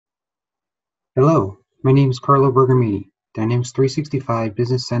Hello, my name is Carlo Bergamini, Dynamics 365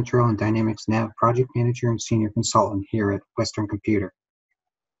 Business Central and Dynamics Nav Project Manager and Senior Consultant here at Western Computer.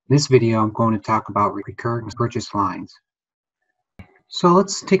 In this video, I'm going to talk about recurring purchase lines. So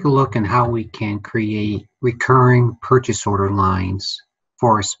let's take a look at how we can create recurring purchase order lines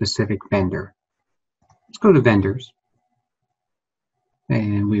for a specific vendor. Let's go to Vendors,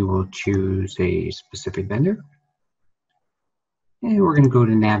 and we will choose a specific vendor. And we're going to go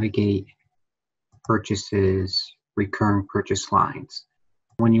to Navigate Purchases, Recurring Purchase Lines.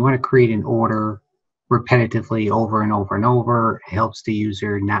 When you want to create an order repetitively over and over and over, it helps the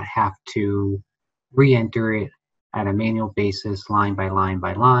user not have to re-enter it at a manual basis, line by line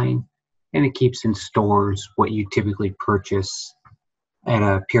by line, and it keeps and stores what you typically purchase at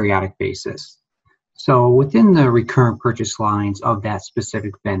a periodic basis. So within the recurrent purchase lines of that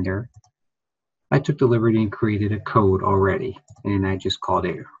specific vendor, I took the liberty and created a code already, and I just called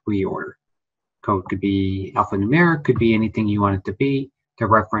it Reorder. Code could be alphanumeric, could be anything you want it to be to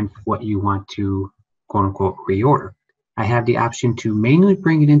reference what you want to quote unquote reorder. I have the option to manually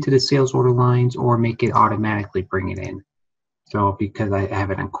bring it into the sales order lines or make it automatically bring it in. So because I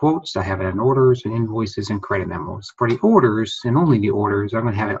have it on quotes, I have it on orders and invoices and credit memos. For the orders and only the orders, I'm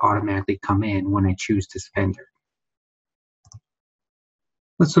going to have it automatically come in when I choose this vendor.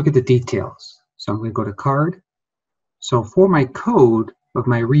 Let's look at the details. So I'm going to go to card. So for my code of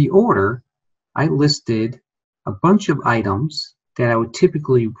my reorder, I listed a bunch of items that I would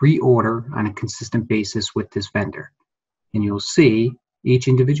typically reorder on a consistent basis with this vendor. And you'll see each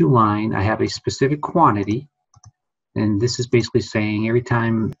individual line, I have a specific quantity. And this is basically saying every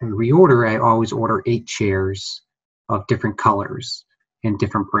time I reorder, I always order 8 chairs of different colors and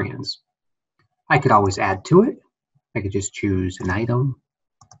different brands. I could always add to it. I could just choose an item.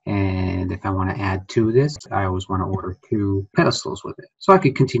 And if I want to add to this, I always want to order 2 pedestals with it. So I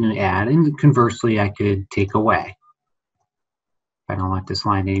could continue to add, and conversely, I could take away. If I don't like this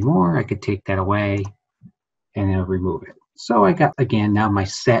line anymore, I could take that away and it'll remove it. So I got, again, now my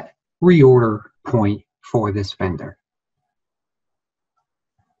set reorder point for this vendor.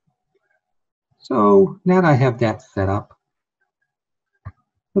 So now that I have that set up,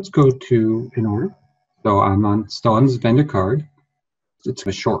 let's go to an order. So I'm still on this vendor card. It's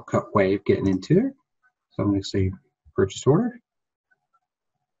a shortcut way of getting into it. So I'm going to say purchase order,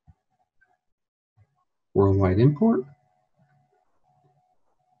 worldwide import,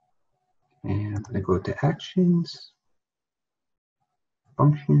 and I'm going to go to actions,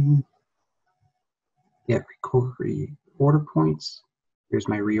 function, get recovery order points. Here's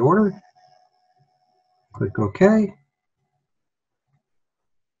my reorder. Click OK.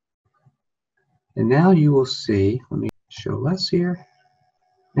 And now you will see, let me show less here.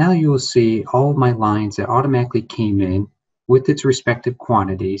 Now you will see all of my lines that automatically came in with its respective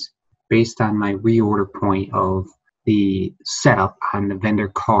quantities based on my reorder point of the setup on the vendor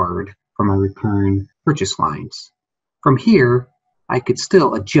card for my recurring purchase lines. From here, I could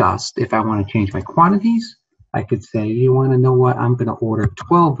still adjust if I want to change my quantities. I could say, you want to know what, I'm going to order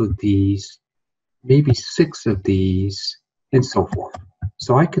 12 of these, maybe 6 of these, and so forth.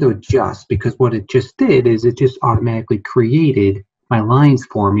 So I could adjust, because what it just did is it just automatically created my lines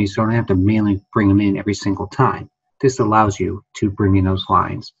for me, so I don't have to manually bring them in every single time. This allows you to bring in those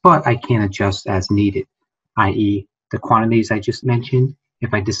lines, but I can adjust as needed, i.e. the quantities I just mentioned.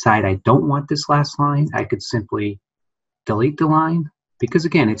 If I decide I don't want this last line, I could simply delete the line, because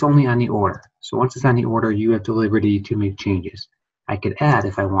again, it's only on the order. So once it's on the order, you have the liberty to make changes. I could add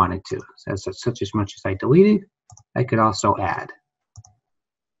if I wanted to. So such as much as I deleted, I could also add.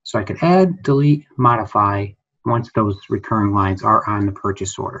 So I could add, delete, modify, once those recurring lines are on the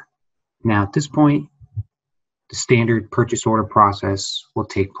purchase order. Now at this point, the standard purchase order process will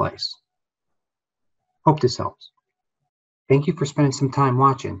take place. Hope this helps. Thank you for spending some time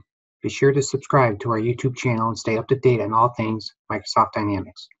watching. Be sure to subscribe to our YouTube channel and stay up to date on all things Microsoft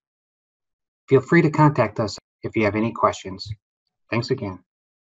Dynamics. Feel free to contact us if you have any questions. Thanks again.